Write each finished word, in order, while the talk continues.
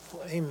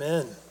Well,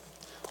 amen.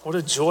 What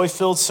a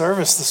joy-filled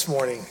service this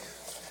morning.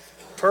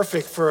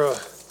 Perfect for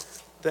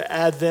the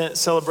Advent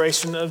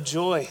celebration of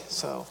joy.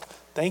 So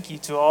thank you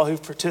to all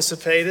who've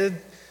participated.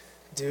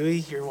 Dewey,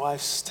 your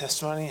wife's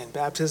testimony and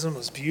baptism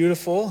was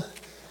beautiful.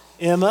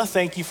 Emma,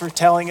 thank you for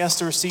telling us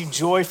to receive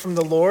joy from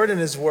the Lord and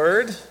his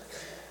word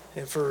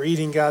and for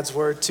reading God's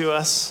word to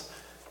us.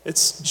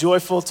 It's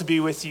joyful to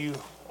be with you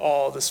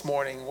all this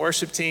morning.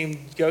 Worship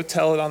team, go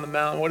tell it on the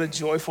mountain. What a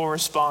joyful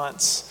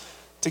response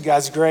to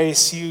God's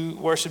grace. You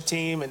worship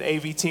team and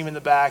AV team in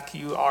the back,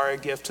 you are a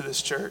gift to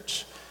this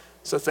church.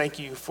 So thank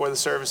you for the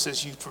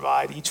services you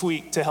provide each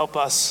week to help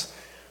us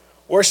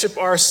worship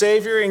our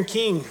Savior and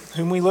King,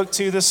 whom we look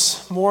to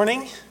this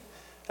morning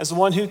as the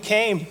one who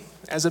came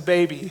as a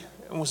baby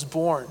and was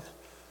born.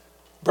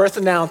 Birth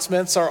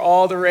announcements are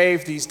all the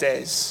rave these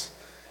days.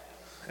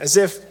 As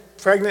if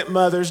pregnant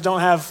mothers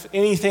don't have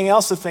anything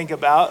else to think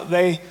about,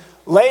 they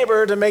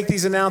labor to make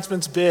these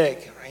announcements big.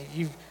 Right?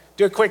 You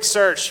do a quick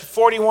search,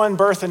 41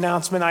 birth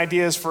announcement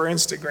ideas for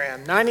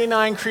Instagram,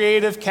 99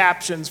 creative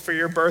captions for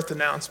your birth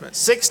announcement,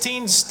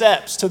 16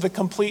 steps to the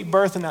complete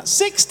birth announcement.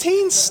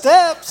 16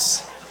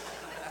 steps!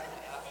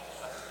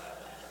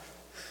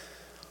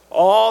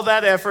 All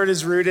that effort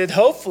is rooted,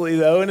 hopefully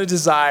though, in a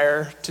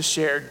desire to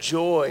share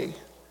joy.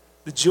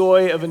 The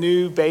joy of a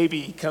new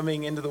baby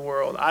coming into the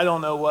world. I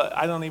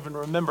don't even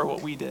remember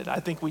what we did. I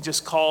think we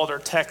just called or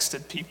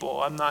texted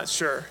people. I'm not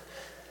sure.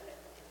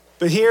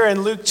 But here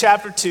in Luke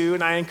chapter 2,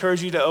 and I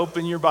encourage you to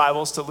open your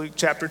Bibles to Luke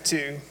chapter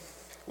 2,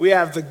 we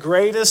have the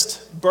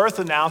greatest birth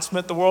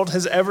announcement the world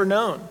has ever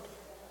known.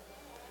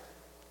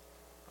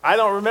 I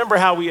don't remember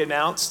how we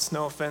announced,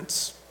 no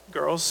offense,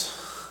 girls,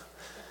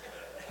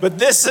 but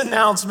this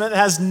announcement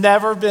has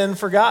never been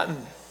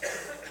forgotten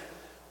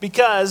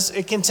because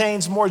it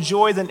contains more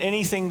joy than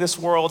anything this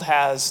world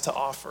has to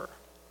offer.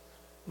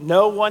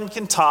 No one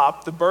can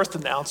top the birth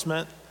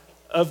announcement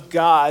of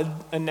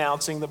God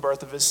announcing the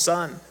birth of his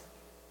son,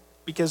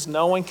 because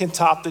no one can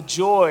top the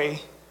joy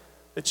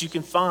that you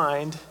can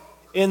find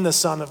in the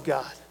Son of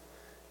God,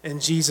 in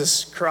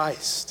Jesus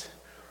Christ.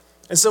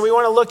 And so we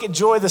want to look at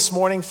joy this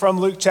morning from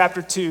Luke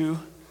chapter 2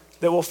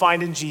 that we'll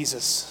find in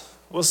Jesus.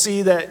 We'll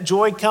see that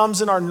joy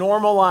comes in our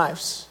normal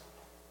lives.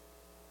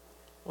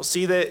 We'll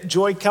see that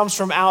joy comes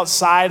from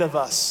outside of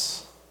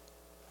us.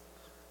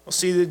 We'll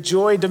see that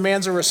joy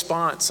demands a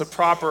response, a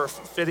proper,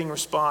 fitting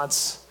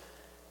response.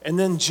 And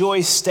then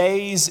joy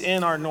stays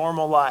in our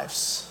normal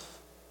lives.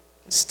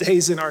 It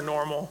stays in our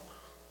normal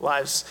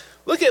lives.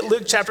 Look at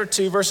Luke chapter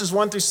 2, verses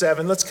 1 through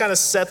 7. Let's kind of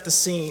set the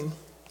scene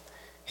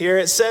here.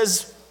 It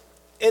says,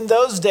 "In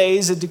those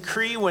days, a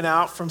decree went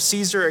out from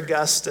Caesar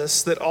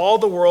Augustus that all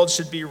the world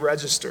should be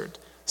registered.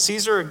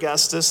 Caesar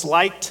Augustus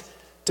liked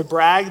to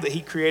brag that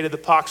he created the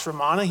Pax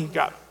Romana. He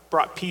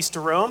brought peace to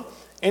Rome,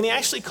 and he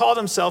actually called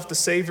himself the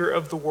Savior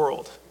of the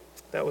world.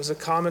 That was a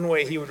common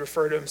way he would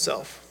refer to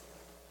himself."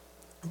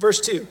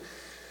 Verse 2,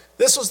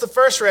 "This was the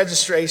first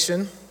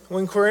registration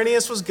when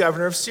Quirinius was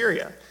governor of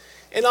Syria.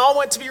 And all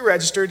went to be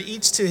registered,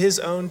 each to his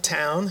own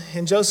town.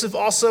 And Joseph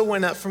also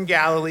went up from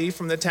Galilee,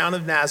 from the town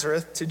of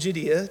Nazareth to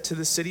Judea, to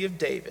the city of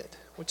David,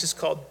 which is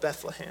called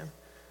Bethlehem,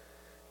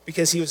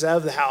 because he was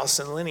of the house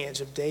and lineage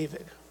of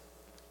David,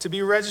 to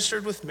be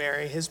registered with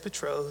Mary, his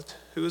betrothed,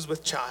 who was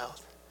with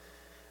child.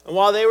 And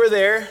while they were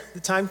there, the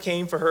time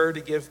came for her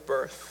to give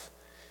birth.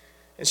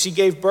 And she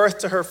gave birth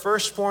to her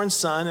firstborn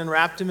son and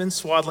wrapped him in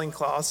swaddling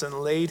cloths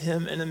and laid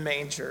him in a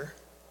manger,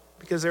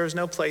 because there was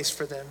no place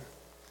for them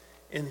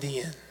in the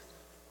inn."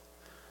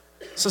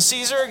 So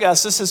Caesar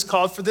Augustus has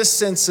called for this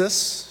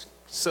census.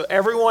 So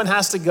everyone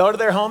has to go to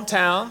their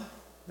hometown.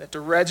 They have to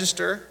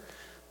register.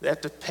 They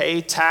have to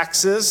pay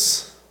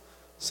taxes,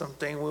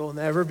 something we'll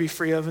never be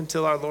free of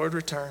until our Lord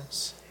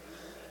returns.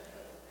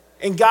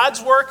 And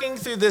God's working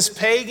through this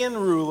pagan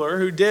ruler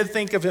who did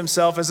think of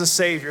himself as a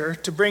savior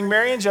to bring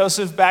Mary and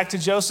Joseph back to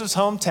Joseph's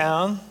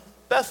hometown,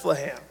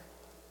 Bethlehem,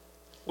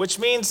 which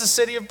means the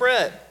city of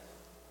bread.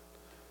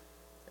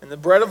 And the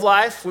bread of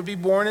life would be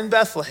born in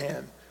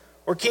Bethlehem,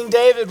 where King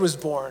David was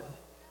born.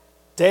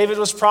 David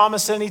was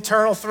promised an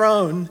eternal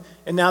throne,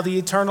 and now the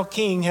eternal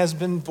king has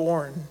been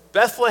born.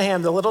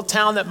 Bethlehem, the little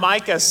town that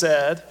Micah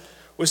said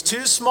was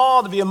too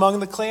small to be among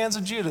the clans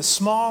of Judah,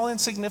 small,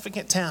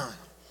 insignificant town.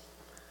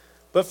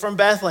 But from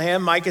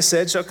Bethlehem, Micah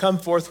said, shall come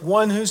forth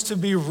one who's to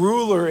be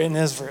ruler in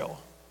Israel,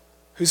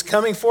 whose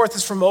coming forth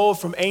is from old,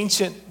 from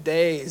ancient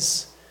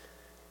days.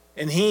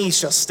 And he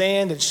shall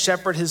stand and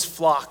shepherd his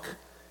flock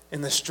in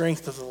the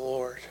strength of the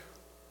Lord,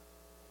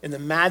 in the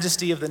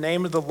majesty of the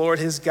name of the Lord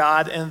his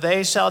God, and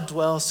they shall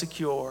dwell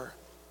secure.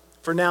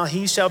 For now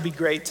he shall be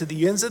great to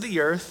the ends of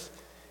the earth,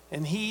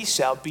 and he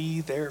shall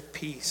be their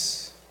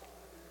peace.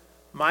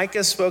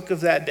 Micah spoke of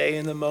that day,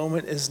 and the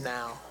moment is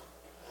now.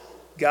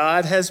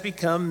 God has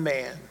become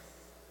man.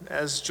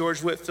 As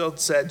George Whitefield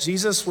said,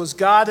 Jesus was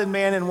God and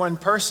man in one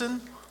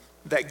person,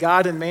 that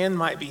God and man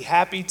might be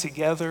happy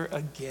together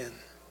again,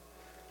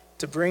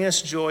 to bring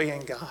us joy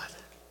in God.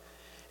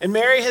 And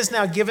Mary has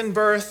now given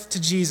birth to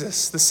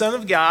Jesus, the Son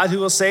of God, who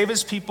will save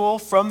his people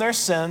from their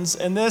sins.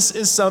 And this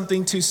is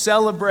something to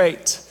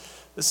celebrate.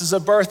 This is a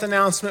birth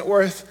announcement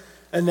worth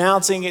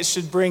announcing. It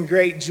should bring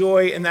great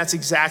joy, and that's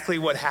exactly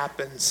what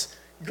happens.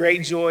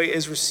 Great joy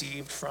is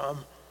received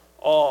from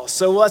all.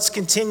 So let's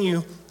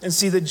continue and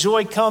see that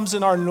joy comes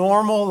in our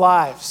normal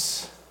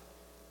lives.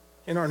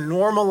 In our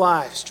normal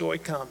lives, joy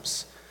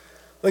comes.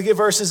 Look at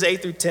verses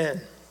 8 through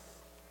 10.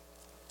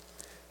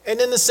 And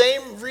in the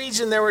same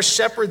region there were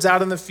shepherds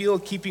out in the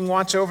field keeping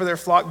watch over their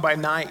flock by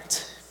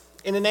night.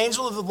 And an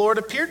angel of the Lord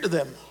appeared to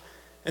them,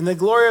 and the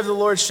glory of the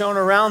Lord shone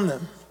around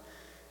them,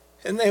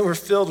 and they were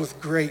filled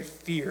with great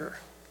fear.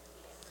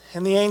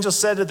 And the angel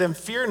said to them,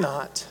 "Fear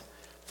not,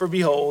 for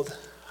behold,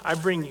 I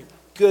bring you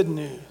good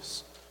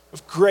news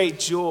of great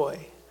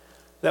joy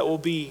that will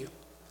be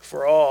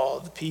for all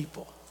the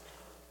people."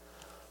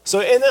 So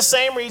in the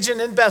same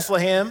region in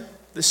Bethlehem,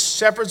 the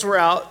shepherds were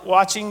out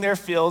watching their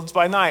fields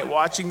by night,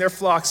 watching their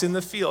flocks in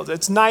the fields.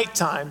 It's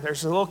nighttime.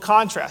 There's a little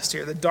contrast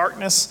here. The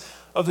darkness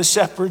of the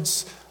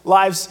shepherds'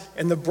 lives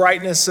and the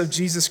brightness of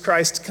Jesus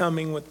Christ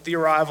coming with the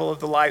arrival of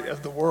the light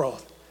of the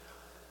world.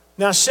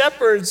 Now,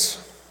 shepherds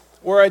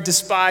were a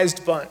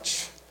despised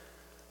bunch.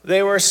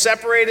 They were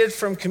separated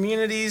from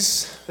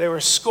communities. They were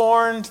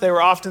scorned. They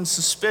were often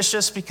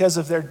suspicious because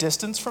of their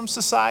distance from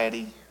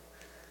society.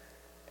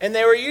 And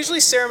they were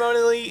usually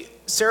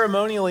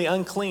ceremonially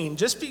unclean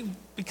just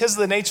because of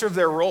the nature of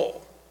their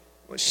role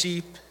with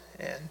sheep,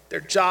 and their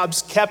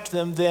jobs kept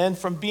them then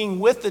from being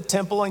with the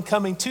temple and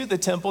coming to the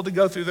temple to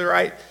go through the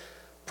right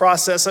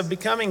process of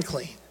becoming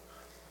clean.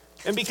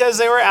 And because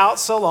they were out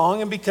so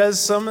long, and because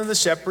some of the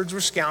shepherds were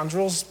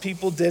scoundrels,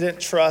 people didn't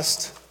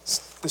trust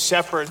the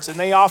shepherds, and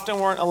they often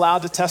weren't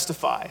allowed to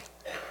testify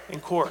in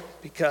court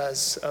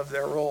because of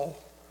their role.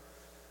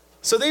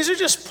 So these are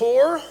just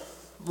poor,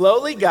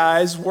 lowly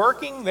guys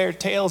working their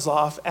tails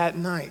off at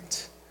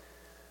night.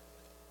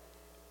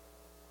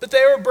 But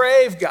they were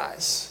brave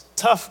guys,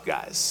 tough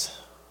guys.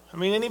 I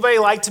mean, anybody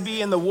like to be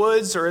in the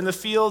woods or in the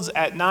fields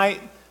at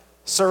night,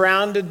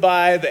 surrounded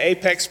by the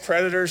apex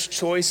predator's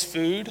choice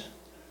food?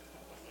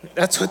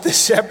 That's what the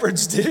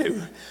shepherds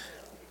do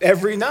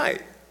every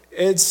night.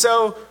 And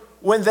so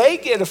when they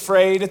get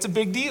afraid, it's a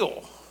big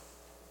deal.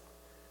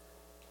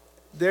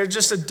 They're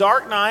just a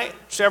dark night.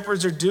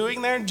 Shepherds are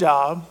doing their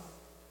job.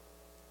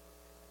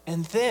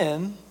 And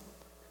then,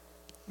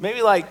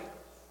 maybe like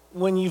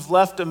when you've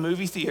left a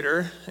movie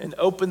theater and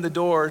opened the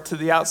door to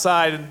the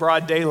outside in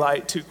broad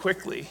daylight too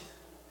quickly,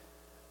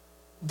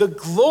 the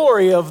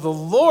glory of the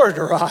Lord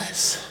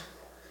arrives.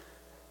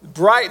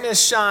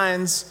 Brightness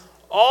shines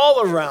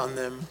all around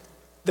them.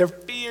 They're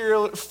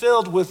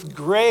filled with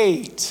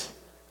great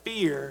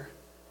fear.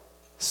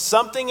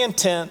 Something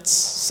intense,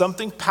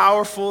 something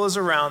powerful is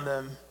around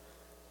them.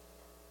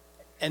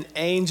 An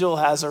angel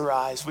has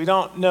arisen. We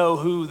don't know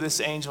who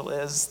this angel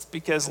is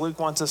because Luke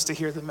wants us to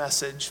hear the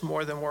message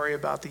more than worry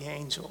about the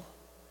angel.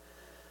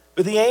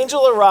 But the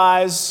angel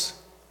arrives,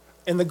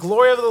 and the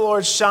glory of the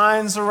Lord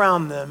shines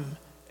around them,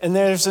 and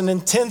there's an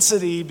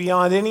intensity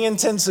beyond any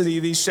intensity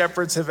these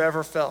shepherds have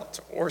ever felt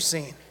or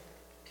seen.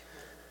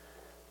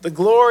 The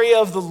glory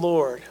of the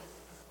Lord.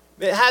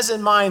 It has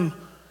in mind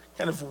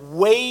kind of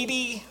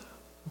weighty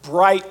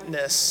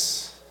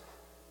brightness,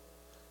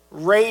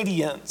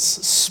 radiance,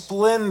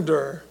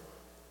 splendor,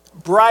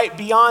 bright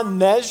beyond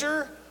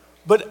measure,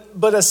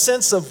 but a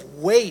sense of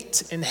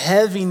weight and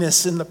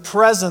heaviness in the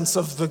presence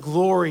of the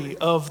glory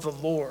of the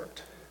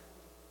Lord.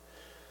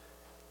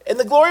 And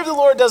the glory of the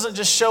Lord doesn't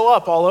just show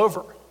up all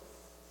over.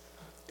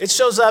 It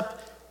shows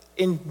up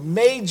in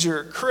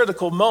major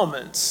critical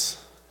moments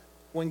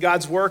when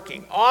God's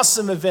working.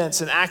 Awesome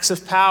events and acts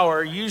of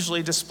power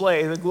usually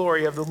display the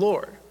glory of the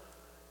Lord.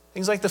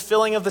 Things like the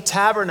filling of the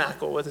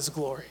tabernacle with his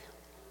glory,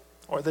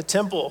 or the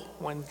temple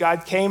when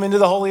God came into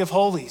the Holy of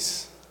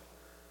Holies,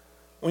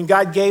 when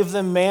God gave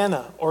them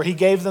manna, or he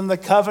gave them the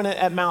covenant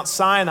at Mount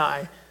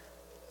Sinai.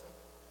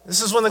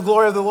 This is when the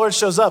glory of the Lord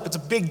shows up. It's a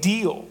big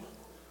deal.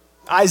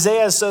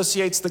 Isaiah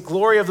associates the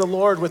glory of the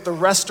Lord with the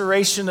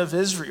restoration of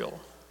Israel.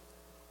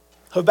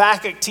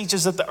 Habakkuk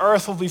teaches that the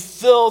earth will be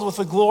filled with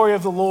the glory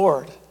of the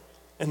Lord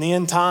in the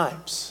end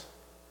times.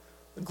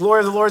 The glory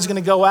of the Lord is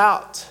going to go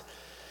out.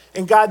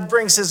 And God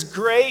brings his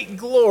great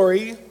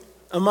glory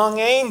among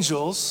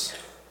angels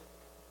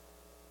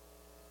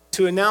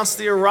to announce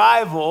the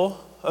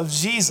arrival of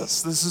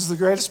Jesus. This is the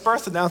greatest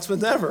birth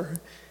announcement ever.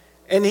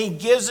 And he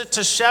gives it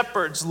to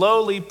shepherds,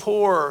 lowly,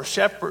 poor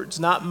shepherds,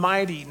 not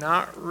mighty,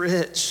 not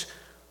rich,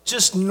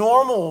 just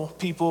normal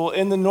people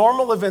in the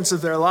normal events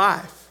of their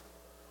life.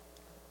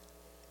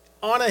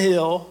 On a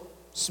hill,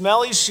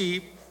 smelly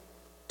sheep,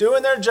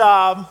 doing their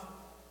job,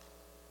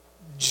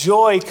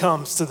 joy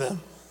comes to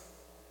them.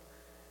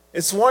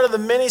 It's one of the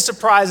many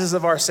surprises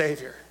of our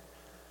Savior,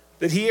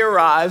 that he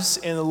arrives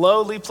in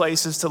lowly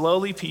places to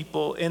lowly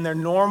people in their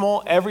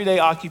normal, everyday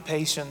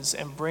occupations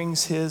and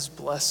brings his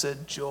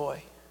blessed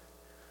joy.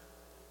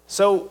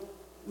 So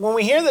when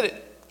we hear that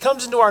it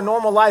comes into our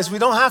normal lives, we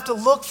don't have to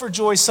look for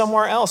joy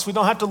somewhere else. We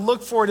don't have to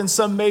look for it in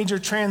some major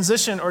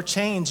transition or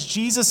change.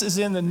 Jesus is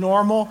in the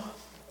normal,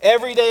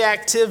 everyday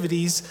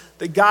activities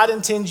that God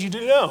intends you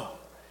to know.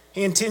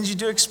 He intends you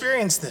to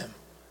experience them.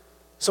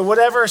 So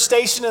whatever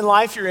station in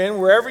life you're in,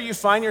 wherever you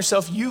find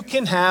yourself, you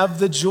can have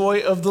the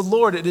joy of the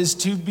Lord. It is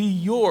to be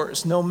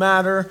yours, no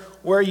matter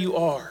where you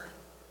are.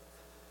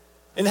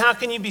 And how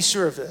can you be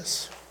sure of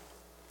this?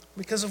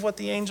 Because of what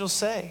the angels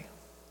say.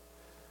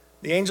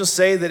 The angels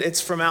say that it's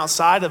from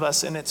outside of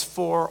us and it's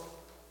for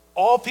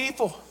all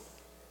people.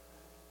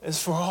 It's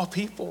for all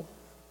people.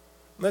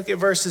 Look at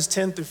verses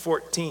 10 through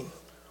 14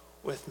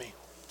 with me.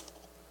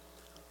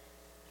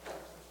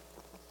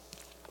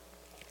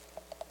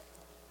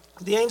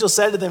 The angel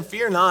said to them,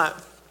 "Fear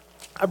not.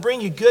 I bring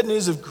you good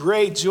news of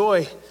great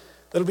joy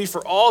that'll be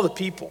for all the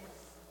people.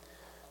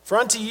 For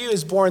unto you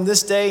is born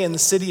this day in the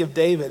city of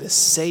David a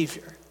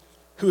Savior,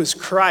 who is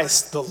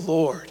Christ the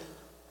Lord.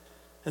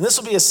 And this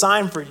will be a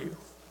sign for you.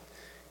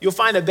 You'll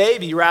find a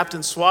baby wrapped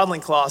in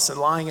swaddling cloths and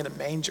lying in a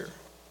manger."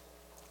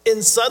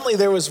 And suddenly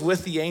there was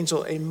with the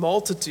angel a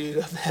multitude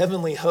of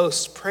heavenly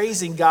hosts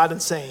praising God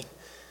and saying,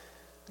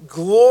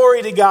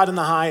 "Glory to God in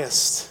the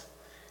highest,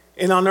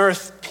 and on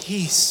earth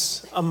peace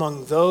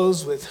among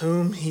those with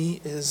whom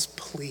he is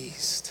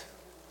pleased."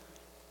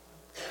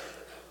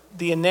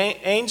 The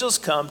angels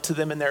come to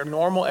them in their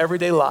normal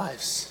everyday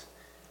lives,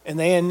 and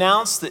they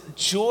announce that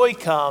joy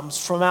comes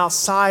from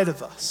outside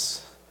of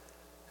us.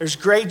 There's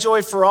great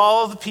joy for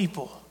all the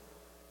people.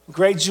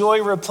 Great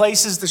joy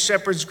replaces the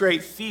shepherd's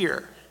great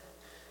fear.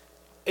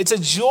 It's a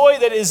joy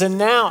that is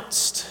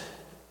announced.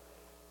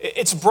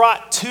 It's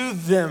brought to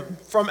them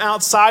from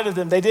outside of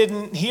them. They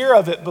didn't hear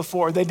of it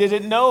before. They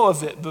didn't know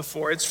of it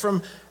before. It's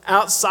from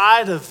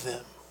outside of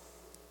them.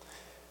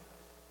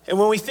 And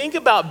when we think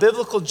about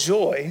biblical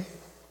joy,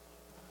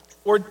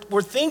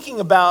 we're thinking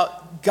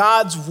about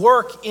God's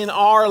work in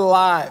our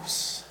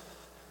lives.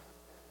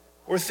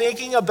 We're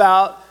thinking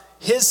about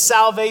his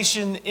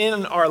salvation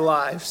in our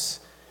lives,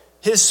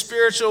 his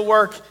spiritual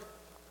work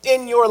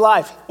in your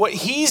life, what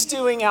he's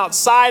doing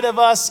outside of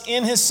us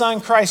in his son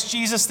Christ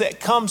Jesus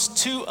that comes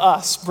to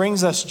us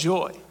brings us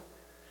joy.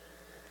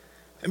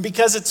 And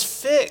because it's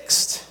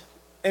fixed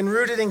and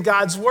rooted in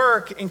God's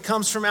work and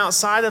comes from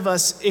outside of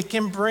us, it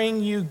can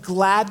bring you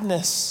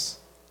gladness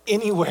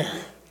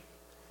anywhere,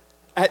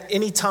 at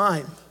any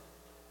time,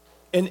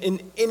 and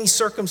in any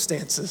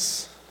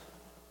circumstances.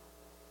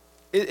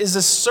 It is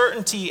a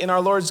certainty in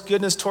our Lord's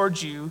goodness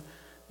towards you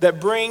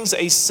that brings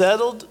a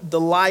settled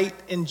delight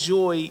and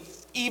joy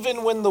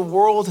even when the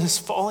world is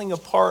falling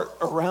apart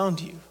around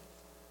you.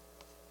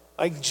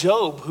 Like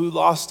Job, who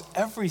lost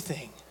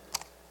everything,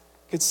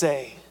 could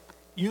say,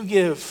 "You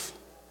give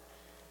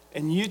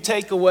and you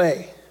take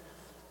away,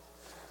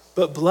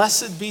 but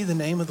blessed be the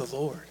name of the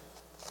Lord."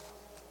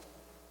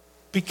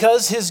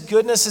 Because his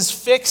goodness is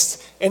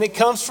fixed and it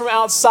comes from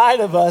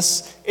outside of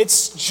us,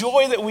 it's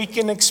joy that we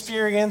can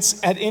experience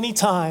at any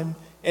time,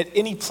 at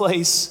any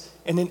place,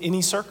 and in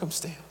any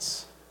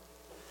circumstance.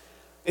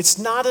 It's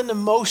not an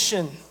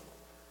emotion.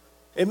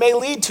 It may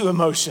lead to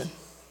emotion,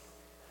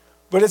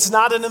 but it's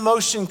not an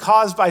emotion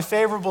caused by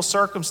favorable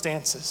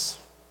circumstances.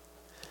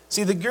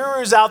 See, the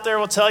gurus out there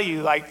will tell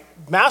you,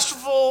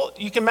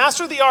 you can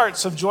master the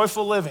arts of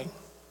joyful living.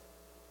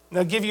 And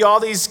they'll give you all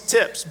these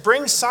tips.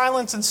 Bring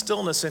silence and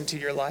stillness into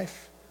your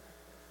life.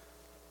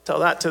 Tell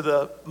that to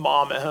the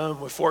mom at home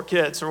with 4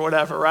 kids or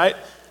whatever, right?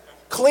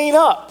 Clean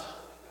up.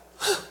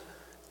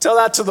 Tell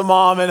that to the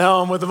mom at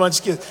home with a bunch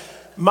of kids.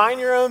 Mind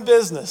your own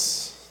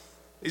business.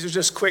 These are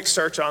just quick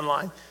search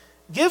online.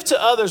 Give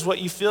to others what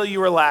you feel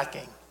you are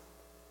lacking.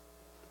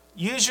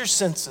 Use your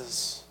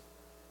senses.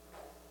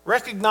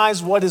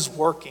 Recognize what is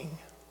working.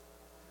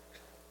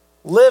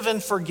 Live in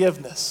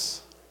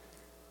forgiveness.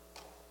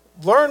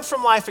 Learn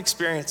from life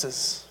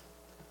experiences.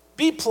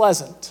 Be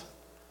pleasant.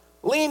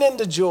 Lean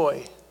into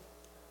joy.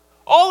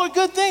 All are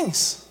good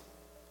things.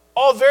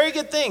 All very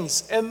good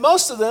things. And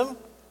most of them,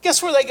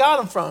 guess where they got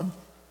them from?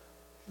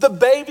 The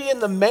baby in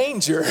the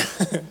manger.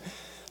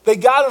 They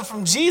got them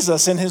from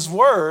Jesus and his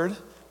word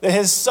that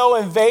has so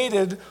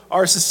invaded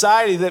our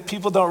society that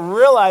people don't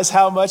realize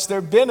how much they're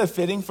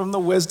benefiting from the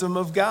wisdom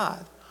of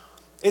God.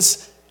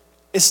 It's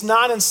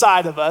not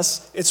inside of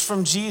us. It's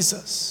from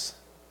Jesus.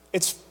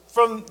 It's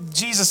from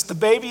Jesus, the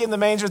baby in the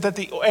manger that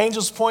the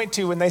angels point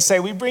to when they say,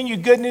 "We bring you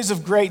good news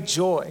of great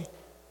joy."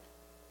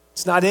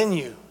 It's not in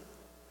you.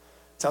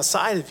 It's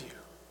outside of you.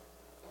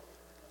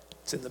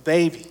 It's in the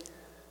baby.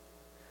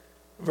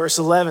 Verse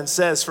 11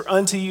 says, "For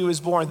unto you is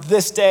born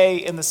this day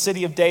in the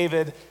city of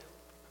David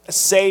a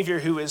Savior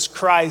who is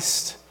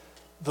Christ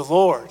the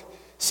Lord."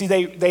 See,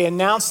 they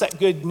announced that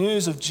good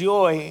news of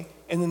joy,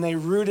 and then they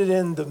rooted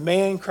in the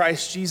man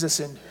Christ Jesus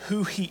and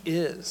who he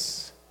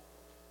is.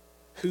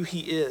 Who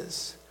he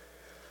is.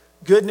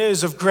 Good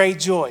news of great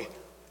joy.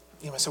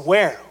 You might say,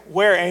 where?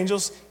 Where,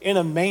 angels? In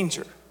a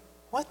manger.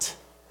 What?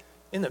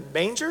 In a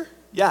manger?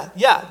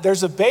 Yeah,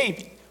 there's a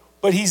baby,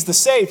 but he's the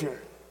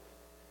Savior.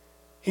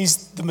 He's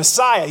the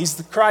Messiah. He's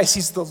the Christ.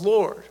 He's the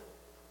Lord.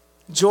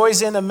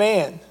 Joy's in a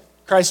man,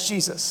 Christ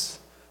Jesus,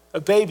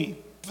 a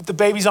baby, but the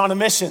baby's on a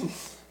mission.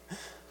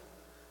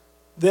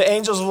 The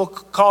angels will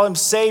call him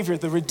Savior,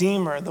 the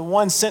Redeemer, the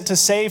one sent to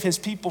save his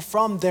people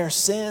from their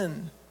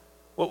sin.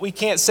 What we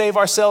can't save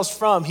ourselves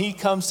from, he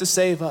comes to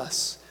save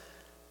us.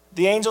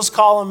 The angels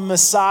call him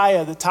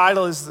Messiah. The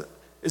title is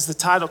the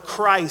title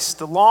Christ,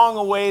 the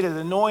long-awaited,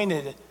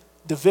 anointed,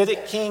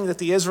 Davidic king that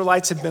the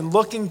Israelites had been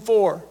looking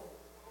for.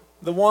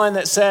 The one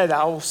that said,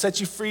 I will set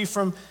you free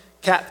from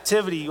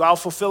captivity. I'll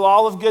fulfill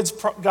all of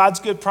God's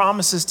good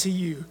promises to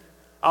you.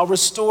 I'll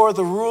restore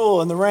the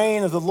rule and the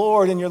reign of the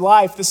Lord in your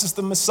life. This is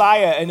the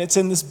Messiah, and it's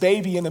in this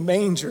baby in a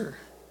manger.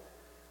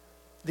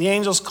 The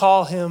angels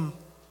call him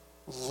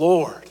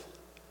Lord.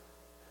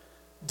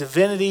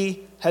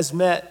 Divinity has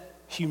met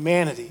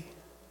humanity.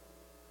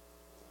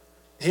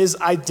 His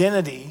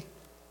identity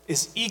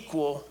is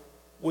equal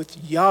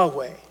with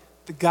Yahweh,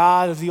 the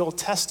God of the Old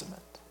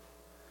Testament.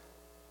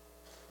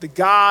 The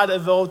God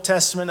of the Old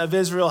Testament of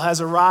Israel has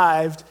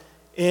arrived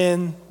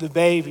in the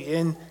baby.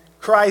 In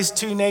Christ,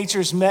 two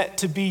natures met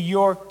to be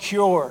your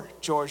cure,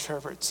 George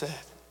Herbert said.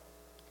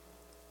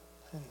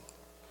 And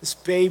this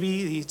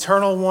baby, the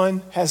eternal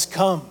one, has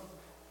come.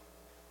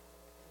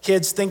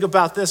 Kids, think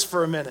about this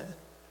for a minute.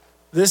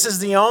 This is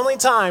the only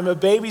time a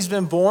baby's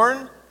been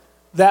born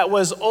that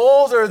was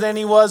older than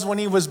he was when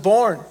he was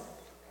born.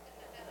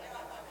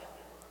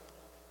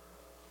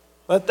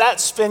 Let that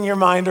spin your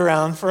mind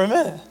around for a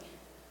minute.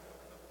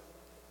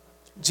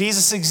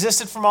 Jesus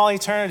existed from all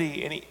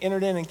eternity, and he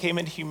entered in and came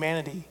into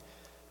humanity.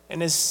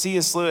 And as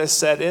C.S. Lewis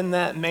said, in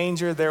that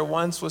manger there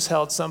once was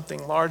held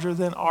something larger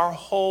than our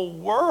whole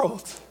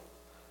world.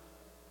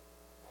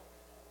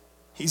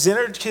 He's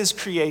entered his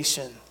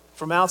creation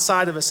from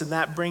outside of us, and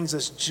that brings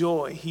us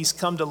joy. He's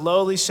come to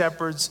lowly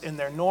shepherds in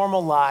their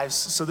normal lives,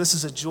 so this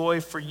is a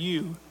joy for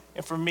you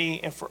and for me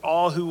and for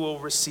all who will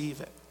receive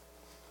it.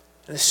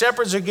 And the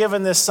shepherds are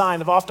given this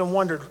sign. I've often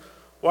wondered,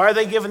 why are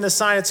they given this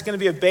sign? It's going to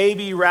be a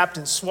baby wrapped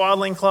in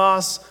swaddling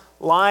cloths,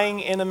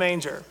 lying in a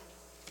manger.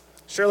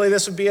 Surely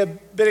this would be a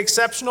bit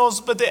exceptional,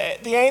 but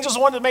the angels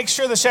wanted to make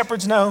sure the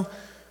shepherds know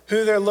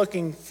who they're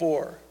looking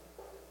for.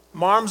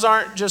 Moms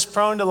aren't just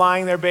prone to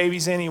lying their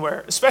babies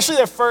anywhere, especially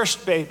their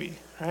first baby,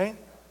 right?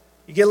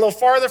 You get a little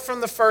farther from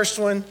the first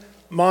one,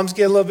 moms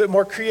get a little bit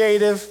more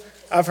creative.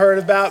 I've heard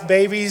about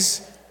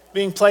babies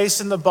being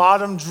placed in the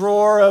bottom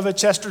drawer of a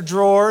chest of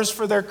drawers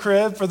for their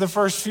crib for the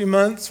first few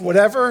months,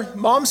 whatever.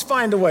 Moms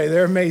find a way.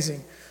 They're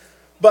amazing.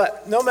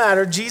 But no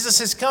matter, Jesus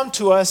has come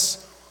to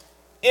us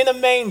in a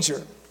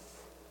manger.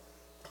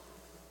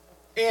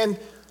 And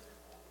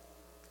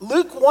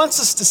Luke wants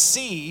us to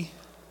see,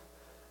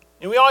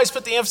 and we always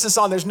put the emphasis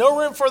on there's no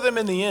room for them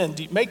in the inn.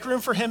 Make room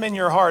for him in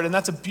your heart, and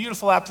that's a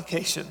beautiful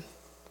application.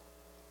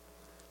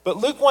 But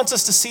Luke wants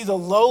us to see the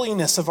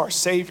lowliness of our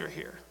Savior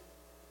here,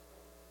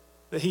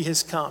 that he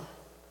has come.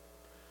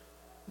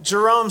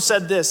 Jerome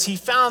said this, he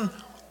found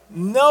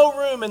no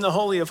room in the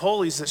Holy of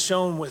Holies that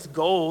shone with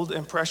gold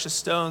and precious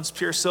stones,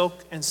 pure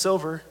silk and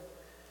silver.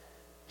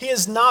 He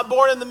is not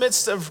born in the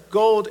midst of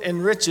gold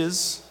and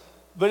riches,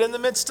 but in the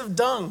midst of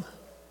dung,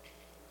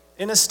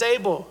 in a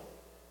stable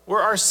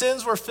where our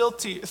sins were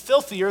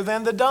filthier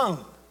than the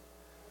dung.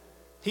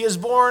 He is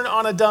born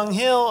on a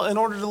dunghill in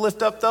order to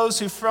lift up those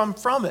who from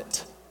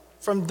it.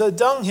 From the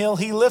dunghill,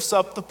 he lifts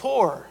up the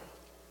poor.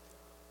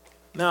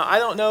 Now, I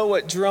don't know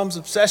what Jerome's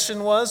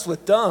obsession was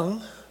with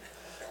dung,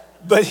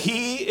 but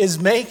he is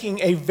making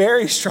a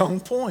very strong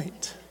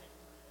point.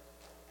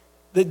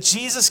 That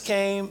Jesus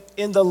came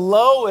in the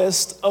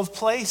lowest of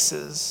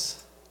places.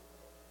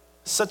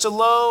 Such a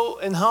low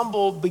and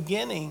humble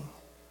beginning.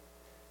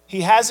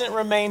 He hasn't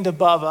remained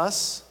above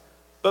us,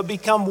 but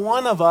become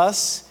one of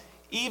us,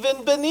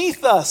 even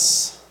beneath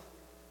us.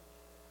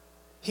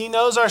 He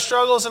knows our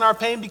struggles and our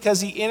pain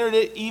because he entered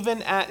it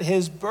even at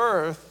his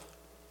birth.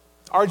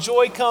 Our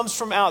joy comes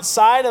from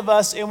outside of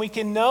us, and we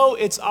can know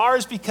it's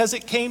ours because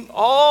it came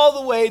all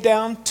the way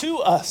down to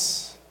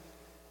us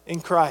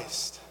in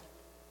Christ.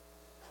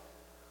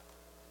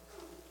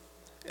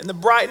 And the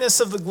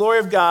brightness of the glory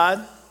of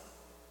God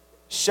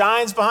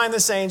shines behind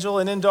this angel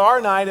and into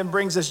our night and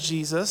brings us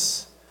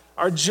Jesus.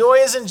 Our joy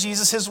is in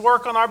Jesus, his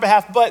work on our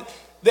behalf. But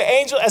the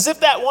angel, as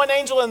if that one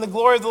angel in the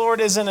glory of the Lord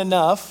isn't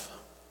enough,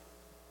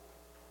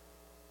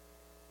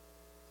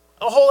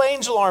 a whole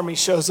angel army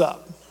shows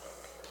up.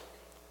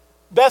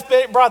 Beth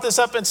brought this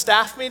up in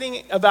staff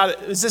meeting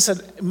about, is this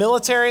a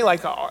military,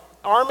 like an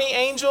army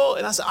angel?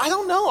 And I said, I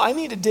don't know. I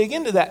need to dig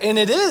into that. And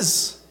it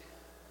is.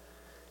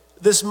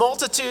 This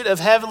multitude of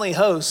heavenly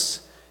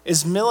hosts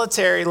is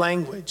military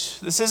language.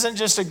 This isn't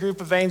just a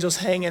group of angels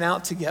hanging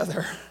out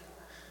together.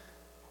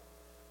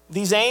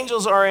 These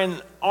angels are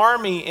an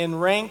army in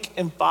rank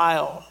and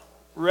file,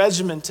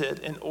 regimented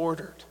and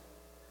ordered.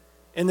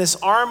 And this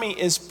army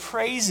is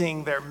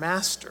praising their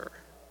master,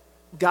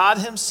 God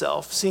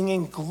himself,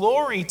 singing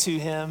glory to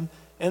him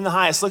in the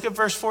highest. Look at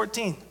verse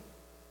 14.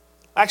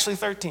 Actually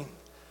 13.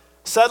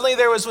 Suddenly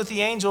there was with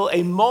the angel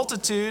a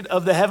multitude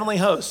of the heavenly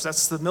hosts.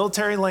 That's the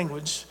military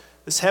language.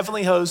 This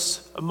heavenly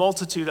host, a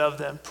multitude of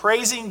them,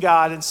 praising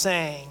God and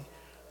saying,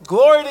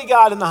 glory to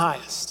God in the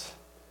highest,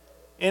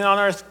 and on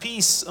earth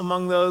peace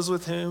among those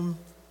with whom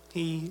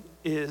he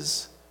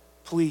is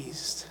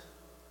pleased.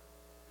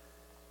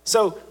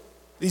 So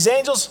these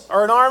angels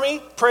are an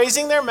army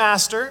praising their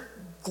master,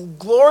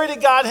 glory to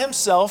God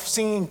himself,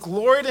 singing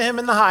glory to him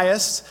in the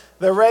highest.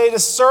 They're ready to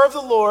serve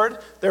the Lord.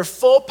 Their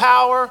full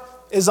power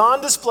is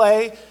on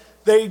display.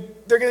 They're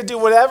going to do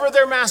whatever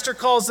their master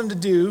calls them to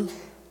do.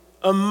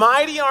 A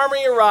mighty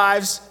army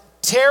arrives.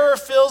 Terror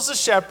fills the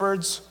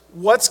shepherds.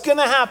 What's going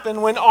to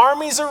happen when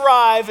armies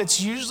arrive? It's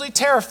usually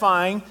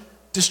terrifying.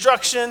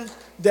 Destruction,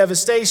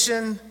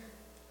 devastation.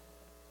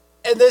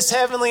 And this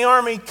heavenly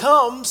army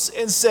comes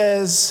and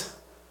says,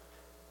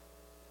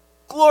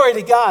 glory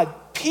to God,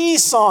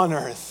 peace on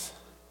earth.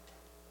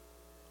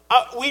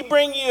 We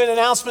bring you an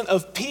announcement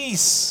of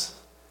peace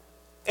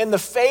and the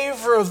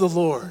favor of the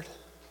Lord.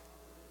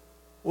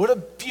 What a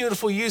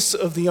beautiful use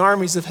of the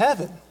armies of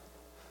heaven.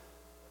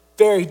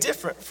 Very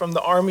different from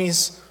the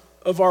armies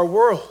of our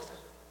world.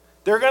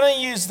 They're going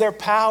to use their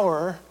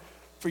power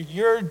for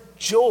your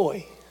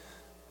joy.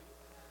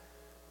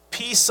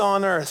 Peace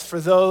on earth for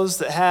those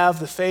that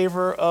have the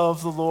favor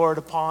of the Lord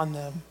upon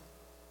them.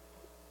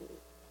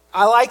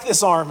 I like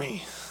this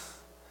army.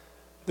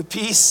 The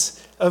peace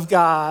of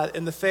God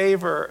and the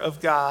favor of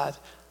God.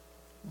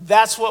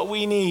 That's what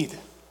we need.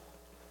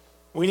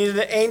 We need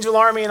an angel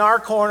army in our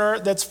corner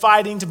that's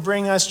fighting to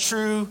bring us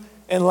true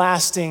and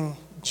lasting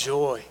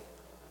joy.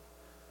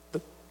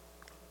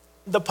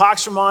 The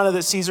Pax Romana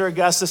that Caesar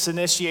Augustus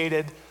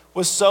initiated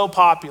was so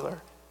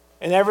popular,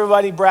 and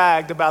everybody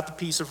bragged about the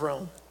peace of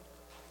Rome.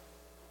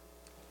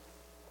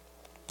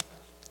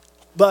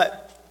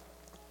 But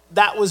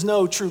that was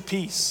no true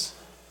peace.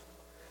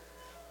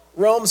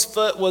 Rome's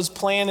foot was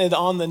planted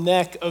on the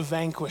neck of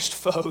vanquished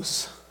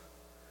foes.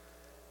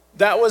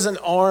 That was an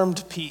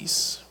armed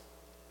peace.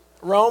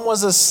 Rome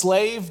was a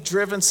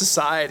slave-driven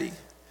society,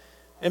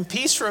 and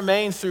peace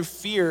remained through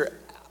fear,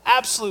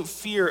 absolute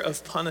fear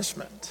of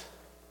punishment.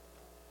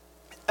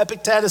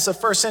 Epictetus, a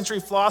first-century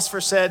philosopher,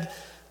 said,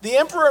 "The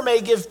emperor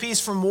may give peace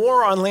from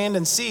war on land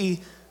and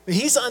sea, but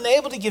he's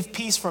unable to give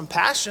peace from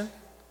passion,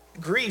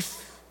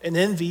 grief, and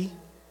envy.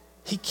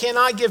 He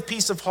cannot give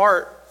peace of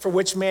heart for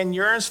which man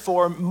yearns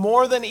for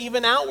more than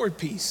even outward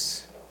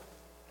peace."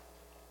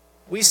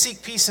 We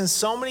seek peace in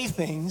so many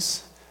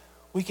things,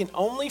 we can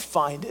only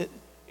find it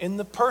in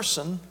the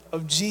person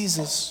of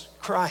Jesus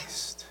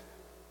Christ.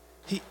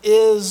 He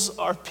is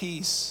our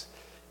peace,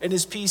 and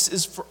his peace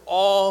is for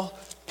all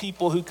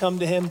people who come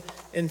to him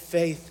in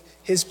faith.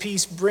 His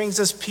peace brings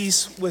us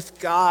peace with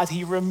God.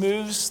 He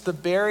removes the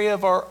barrier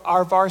of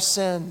our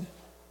sin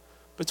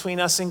between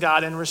us and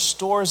God and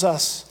restores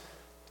us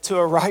to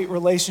a right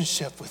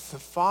relationship with the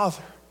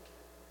Father.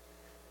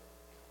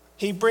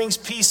 He brings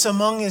peace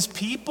among his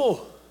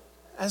people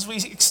as we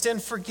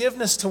extend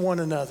forgiveness to one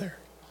another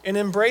and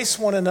embrace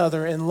one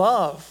another in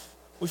love.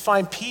 We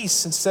find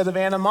peace instead of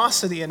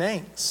animosity and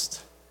angst.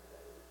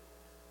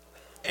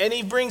 And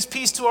he brings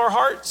peace to our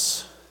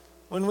hearts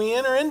when we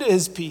enter into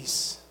his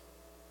peace.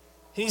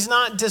 He's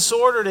not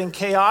disordered and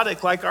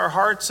chaotic like our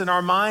hearts and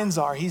our minds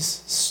are.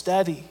 He's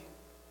steady.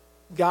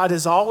 God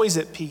is always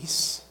at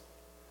peace.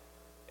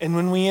 And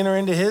when we enter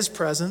into his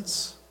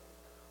presence,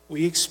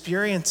 we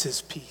experience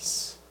his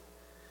peace.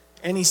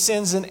 And he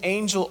sends an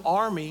angel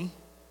army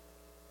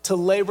to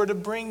labor to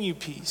bring you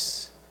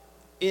peace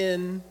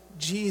in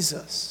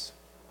Jesus.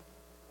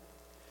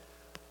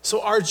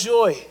 So our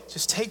joy,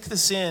 just take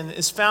this in,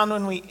 is found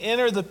when we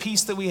enter the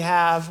peace that we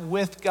have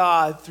with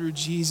God through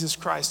Jesus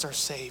Christ, our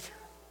Savior.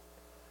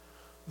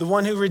 The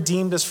one who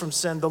redeemed us from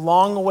sin, the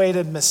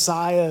long-awaited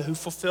Messiah who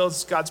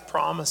fulfills God's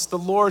promise, the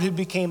Lord who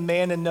became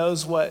man and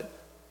knows what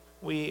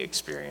we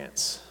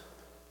experience.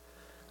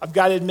 I've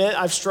got to admit,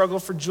 I've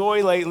struggled for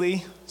joy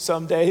lately,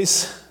 some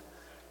days.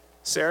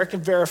 Sarah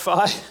can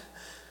verify.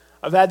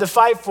 I've had to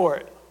fight for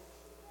it.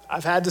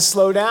 I've had to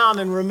slow down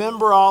and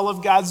remember all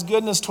of God's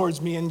goodness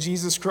towards me in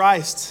Jesus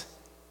Christ.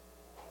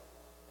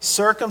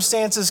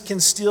 Circumstances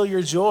can steal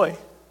your joy,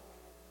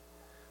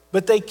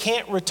 but they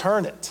can't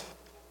return it.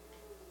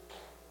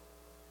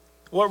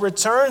 What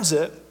returns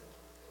it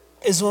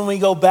is when we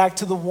go back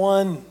to the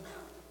one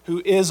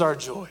who is our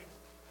joy.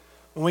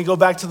 When we go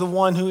back to the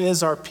one who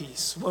is our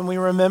peace. When we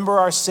remember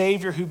our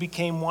Savior who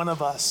became one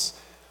of us.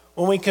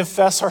 When we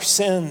confess our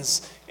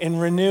sins and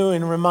renew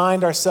and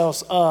remind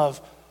ourselves of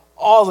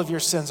all of your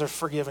sins are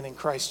forgiven in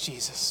Christ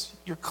Jesus.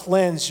 You're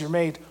cleansed, you're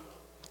made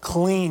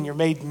clean, you're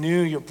made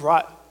new, you're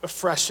brought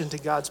afresh into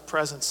God's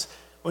presence.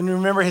 When we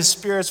remember his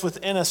Spirit's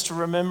within us to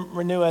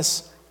renew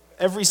us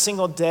every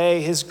single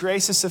day, his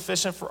grace is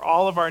sufficient for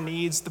all of our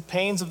needs. The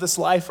pains of this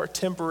life are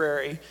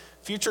temporary.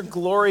 Future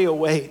glory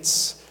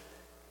awaits.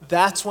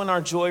 That's when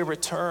our joy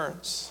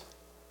returns.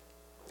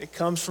 It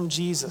comes from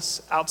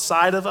Jesus,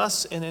 outside of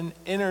us, and it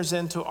enters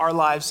into our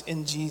lives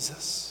in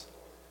Jesus.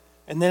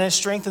 And then it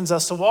strengthens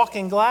us to walk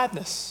in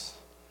gladness,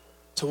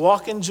 to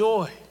walk in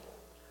joy,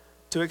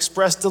 to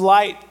express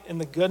delight in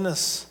the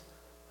goodness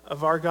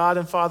of our God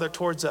and Father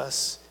towards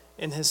us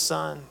in his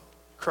Son,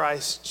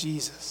 Christ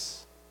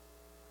Jesus.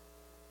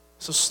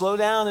 So slow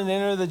down and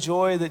enter the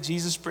joy that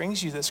Jesus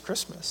brings you this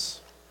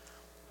Christmas.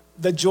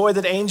 The joy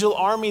that angel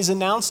armies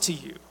announce to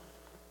you.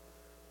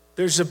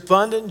 There's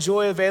abundant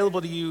joy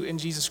available to you in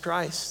Jesus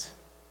Christ.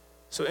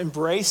 So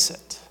embrace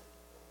it.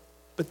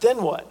 But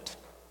then what?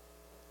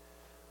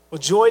 Well,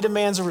 joy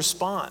demands a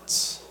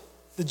response.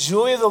 The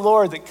joy of the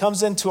Lord that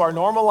comes into our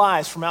normal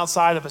lives from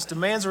outside of us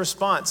demands a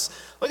response.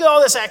 Look at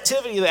all this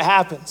activity that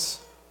happens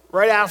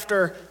right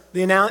after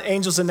the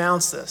angels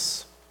announce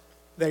this.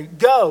 They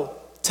go,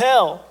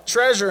 tell,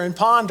 treasure, and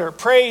ponder,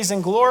 praise,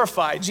 and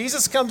glorify.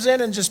 Jesus comes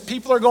in and just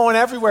people are going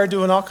everywhere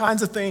doing all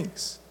kinds of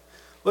things.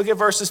 Look at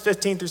verses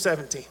 15 through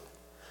 17.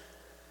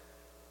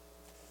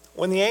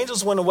 When the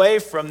angels went away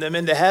from them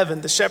into heaven,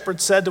 the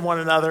shepherds said to one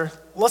another,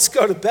 let's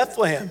go to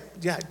Bethlehem.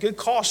 Yeah, good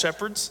call,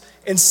 shepherds.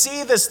 And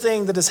see this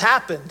thing that has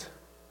happened,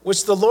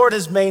 which the Lord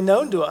has made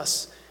known to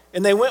us.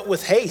 And they went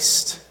with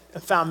haste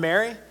and found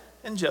Mary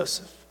and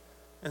Joseph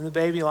and the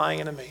baby lying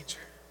in a manger.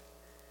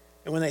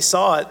 And when they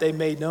saw it, they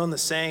made known the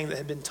saying that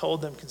had been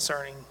told them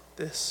concerning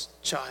this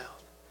child.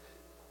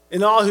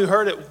 And all who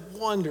heard it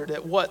wondered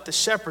at what the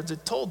shepherds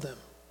had told them.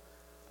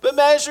 But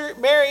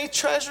Mary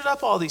treasured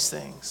up all these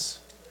things,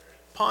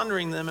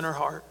 pondering them in her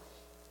heart.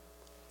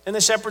 And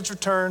the shepherds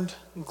returned,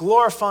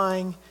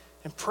 glorifying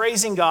and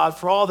praising God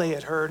for all they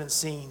had heard and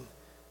seen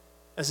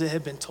as it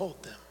had been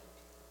told them.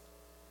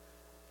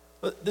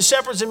 But the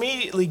shepherds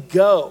immediately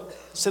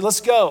said,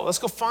 let's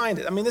go find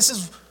it. I mean, this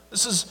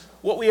is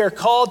what we are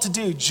called to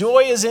do.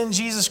 Joy is in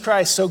Jesus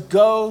Christ, so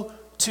go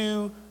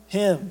to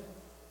him.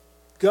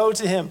 Go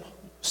to him.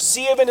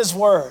 See him in his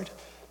word.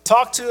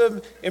 Talk to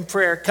him in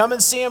prayer. Come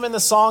and see him in the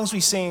songs we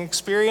sing.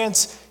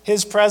 Experience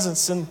his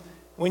presence and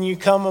when you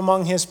come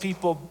among his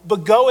people.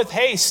 But go with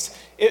haste.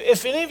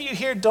 If any of you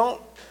here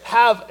don't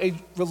have a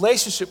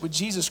relationship with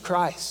Jesus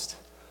Christ,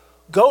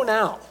 go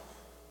now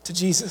to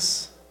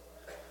Jesus.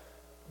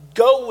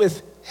 Go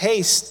with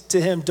haste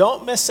to him.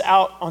 Don't miss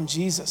out on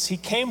Jesus. He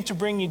came to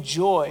bring you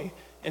joy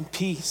and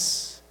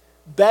peace.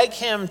 Beg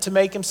him to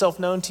make himself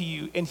known to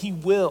you, and he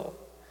will.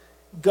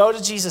 Go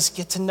to Jesus.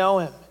 Get to know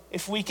him.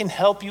 If we can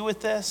help you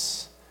with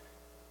this,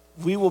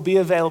 we will be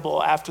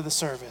available after the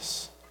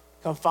service.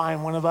 Come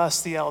find one of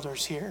us, the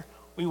elders here.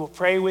 We will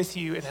pray with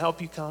you and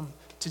help you come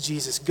to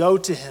Jesus. Go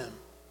to him.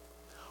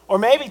 Or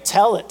maybe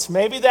tell it.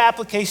 Maybe the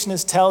application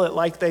is tell it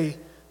like they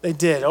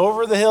did.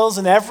 Over the hills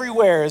and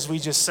everywhere, as we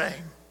just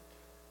sang.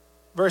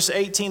 Verse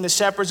 18, the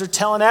shepherds are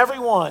telling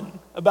everyone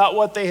about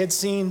what they had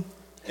seen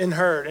and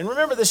heard. And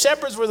remember, the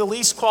shepherds were the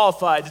least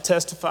qualified to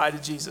testify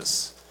to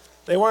Jesus.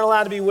 They weren't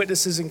allowed to be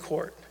witnesses in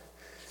court.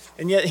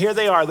 And yet here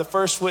they are, the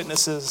first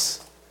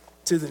witnesses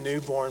to the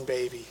newborn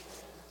baby.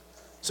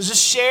 So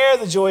just share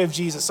the joy of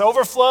Jesus.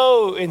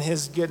 Overflow in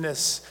his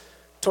goodness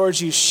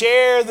towards you.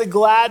 Share the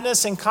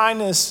gladness and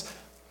kindness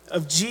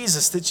of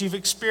Jesus that you've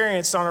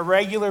experienced on a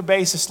regular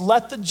basis.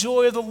 Let the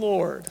joy of the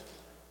Lord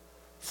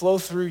flow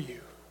through you.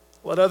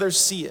 Let others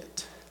see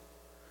it.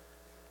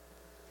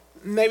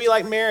 Maybe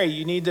like Mary,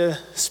 you need to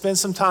spend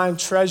some time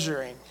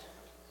treasuring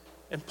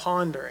and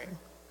pondering.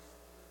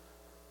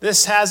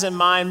 This has in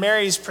mind,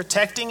 Mary's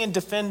protecting and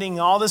defending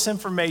all this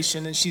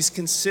information, and she's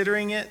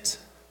considering it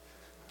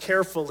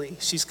carefully.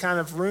 She's kind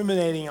of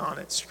ruminating on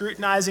it,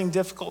 scrutinizing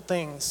difficult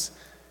things,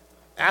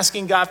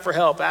 asking God for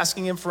help,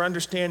 asking him for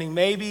understanding.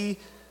 Maybe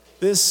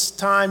this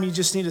time you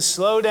just need to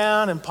slow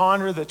down and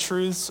ponder the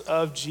truths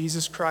of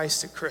Jesus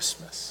Christ at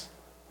Christmas.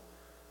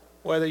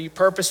 Whether you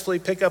purposefully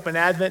pick up an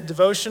Advent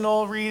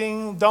devotional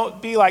reading,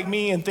 don't be like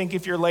me and think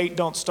if you're late,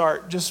 don't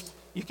start. Just,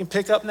 you can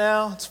pick up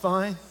now, it's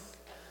fine.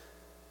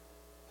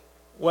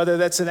 Whether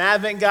that's an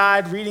Advent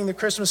guide, reading the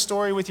Christmas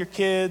story with your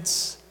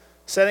kids,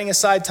 setting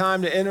aside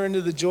time to enter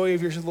into the joy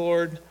of your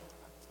Lord,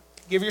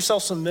 give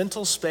yourself some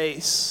mental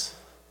space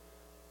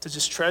to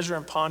just treasure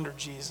and ponder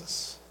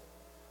Jesus.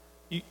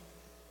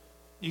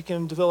 You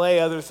can delay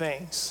other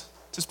things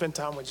to spend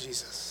time with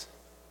Jesus.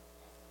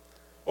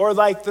 Or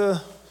like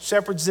the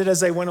shepherds did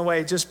as they went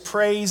away, just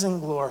praise and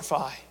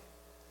glorify.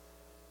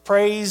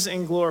 Praise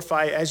and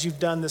glorify as you've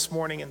done this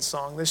morning in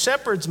song. The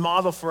shepherds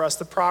model for us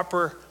the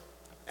proper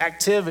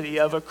activity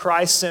of a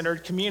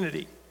Christ-centered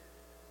community.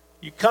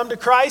 You come to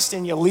Christ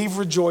and you leave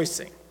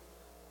rejoicing.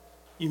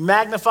 You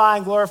magnify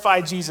and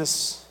glorify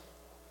Jesus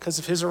because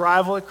of his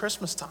arrival at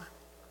Christmas time.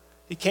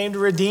 He came to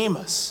redeem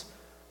us,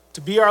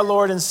 to be our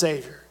Lord and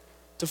Savior,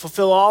 to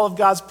fulfill all of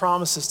God's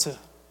promises to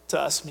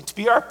us. I mean, to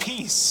be our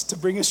peace, to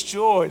bring us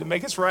joy, to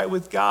make us right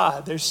with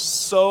God. There's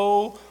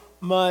so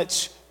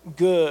much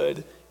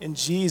good in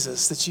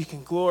Jesus that you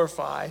can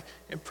glorify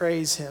and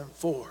praise him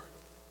for.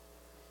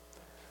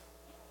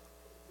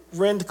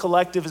 Rend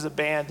Collective is a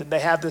band, and they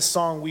have this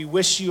song, We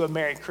Wish You a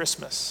Merry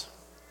Christmas.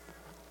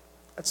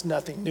 That's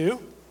nothing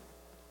new.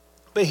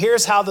 But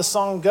here's how the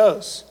song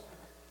goes.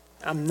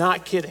 I'm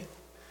not kidding.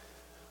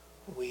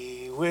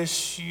 We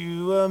wish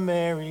you a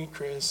Merry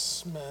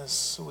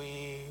Christmas.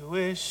 We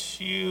wish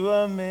you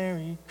a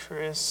Merry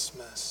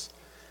Christmas.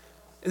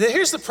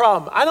 Here's the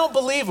problem. I don't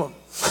believe them.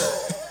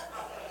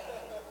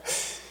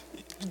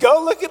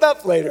 Go look it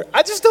up later.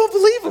 I just don't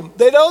believe them.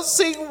 They don't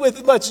sing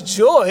with much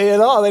joy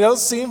at all. They don't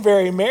seem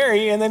very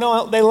merry, and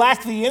they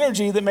lack the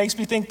energy that makes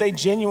me think they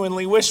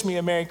genuinely wish me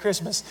a Merry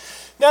Christmas.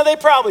 Now, they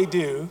probably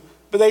do,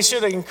 but they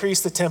should have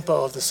increased the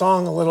tempo of the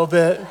song a little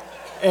bit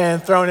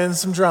and thrown in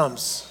some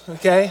drums,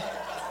 okay?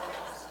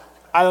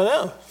 I don't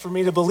know. For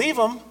me to believe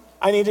them,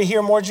 I need to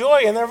hear more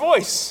joy in their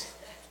voice.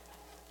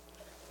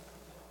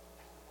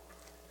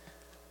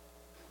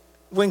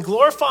 When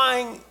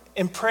glorifying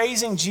and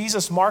praising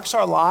Jesus marks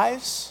our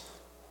lives,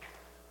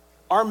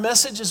 our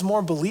message is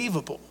more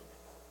believable.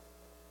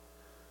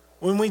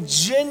 When we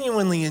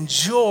genuinely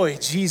enjoy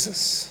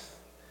Jesus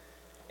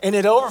and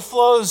it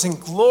overflows in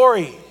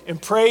glory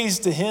and praise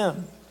to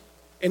him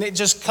and it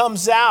just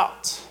comes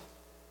out,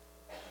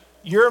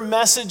 your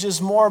message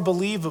is more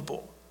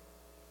believable.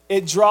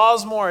 It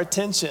draws more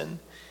attention.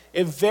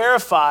 It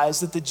verifies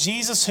that the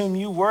Jesus whom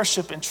you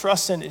worship and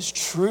trust in is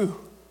true.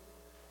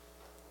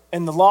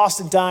 And the lost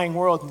and dying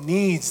world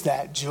needs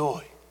that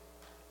joy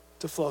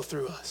to flow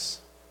through us.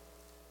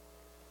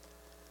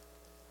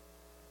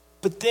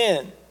 But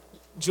then,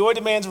 joy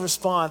demands a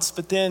response,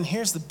 but then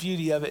here's the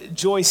beauty of it.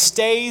 Joy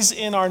stays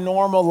in our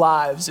normal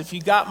lives. If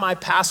you got my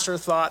pastor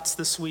thoughts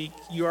this week,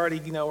 you already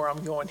know where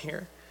I'm going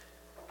here.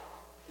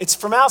 It's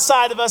from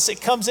outside of us, it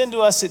comes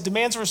into us, it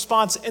demands a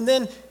response, and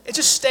then it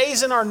just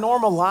stays in our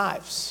normal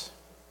lives.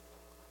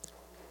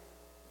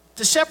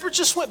 The shepherds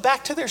just went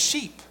back to their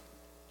sheep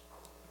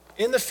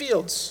in the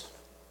fields,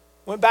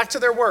 went back to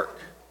their work.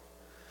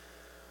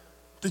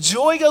 The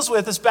joy goes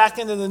with us back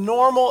into the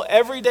normal,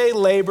 everyday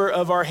labor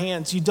of our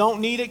hands. You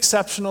don't need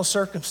exceptional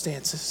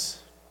circumstances.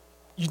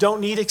 You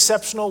don't need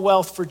exceptional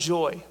wealth for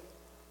joy.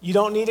 You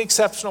don't need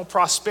exceptional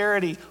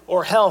prosperity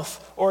or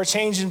health or a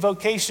change in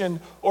vocation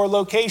or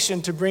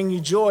location to bring you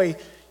joy.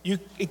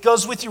 It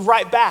goes with you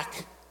right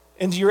back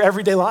into your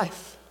everyday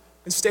life.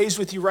 It stays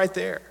with you right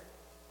there.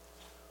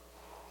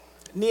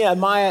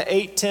 Nehemiah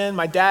 8:10,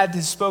 my dad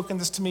has spoken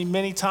this to me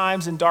many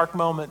times in dark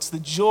moments. The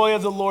joy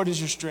of the Lord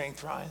is your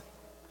strength, Ryan.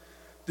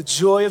 The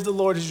joy of the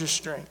Lord is your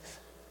strength.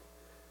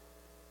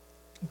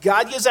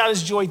 God gives out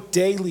his joy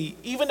daily,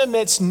 even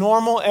amidst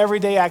normal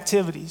everyday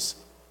activities.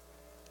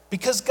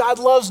 Because God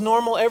loves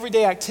normal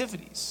everyday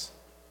activities.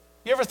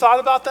 You ever thought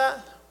about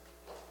that?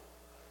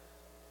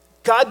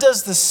 God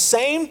does the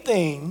same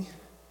thing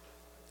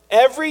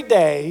every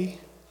day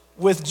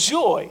with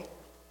joy,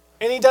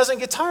 and he doesn't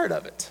get tired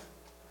of it.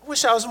 I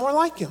wish I was more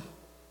like him.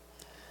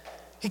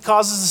 He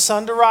causes the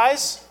sun to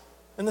rise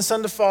and the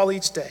sun to fall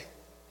each day.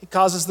 He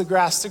causes the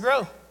grass to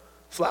grow,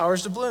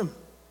 flowers to bloom,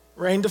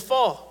 rain to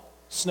fall,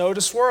 snow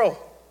to swirl,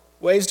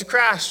 waves to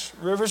crash,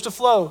 rivers to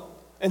flow,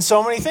 and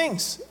so many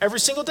things every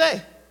single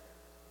day.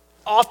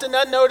 Often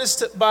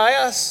unnoticed by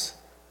us,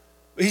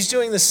 but he's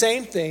doing the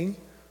same thing,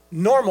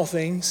 normal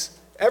things,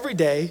 every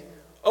day,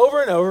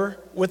 over and over,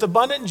 with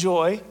abundant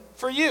joy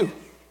for you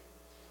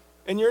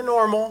in your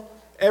normal,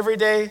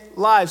 everyday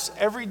lives.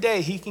 Every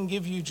day he can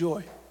give you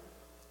joy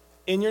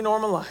in your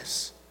normal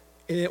lives,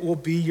 and it will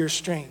be your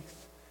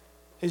strength.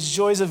 His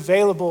joy is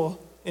available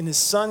in his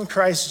son,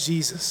 Christ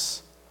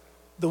Jesus,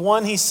 the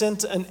one he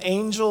sent an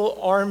angel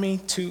army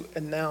to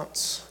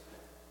announce,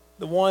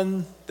 the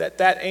one that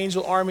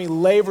angel army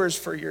labors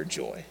for your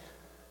joy,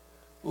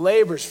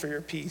 labors for your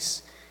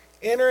peace.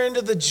 Enter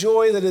into the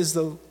joy that is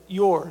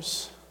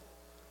yours.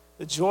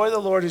 The joy of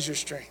the Lord is your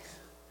strength.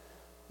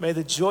 May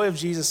the joy of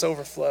Jesus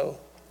overflow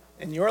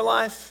in your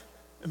life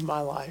and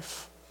my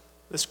life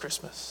this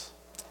Christmas.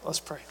 Let's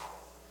pray.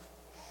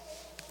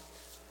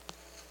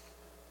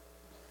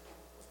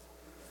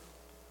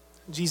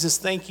 Jesus,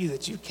 thank you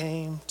that you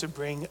came to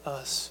bring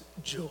us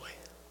joy.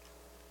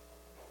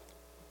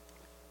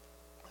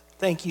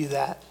 Thank you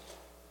that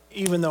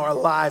even though our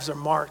lives are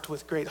marked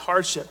with great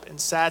hardship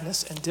and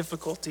sadness and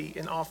difficulty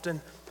and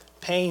often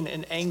pain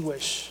and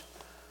anguish,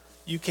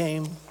 you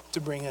came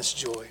to bring us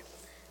joy.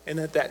 And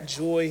that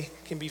joy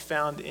can be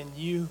found in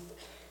you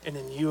and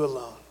in you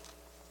alone.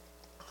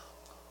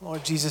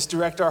 Lord Jesus,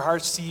 direct our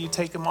hearts to you.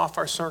 Take them off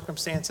our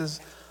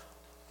circumstances,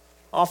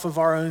 off of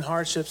our own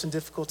hardships and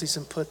difficulties,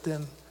 and put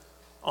them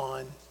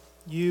on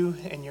you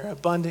and your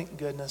abundant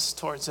goodness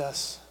towards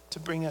us to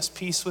bring us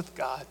peace with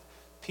God,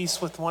 peace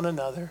with one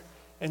another,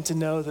 and to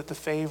know that the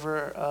favor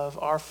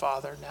of our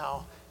Father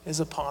now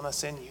is upon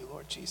us in you,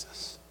 Lord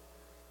Jesus.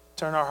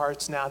 Turn our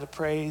hearts now to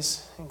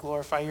praise and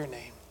glorify your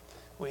name.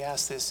 We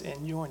ask this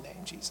in your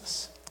name,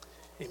 Jesus.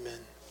 Amen.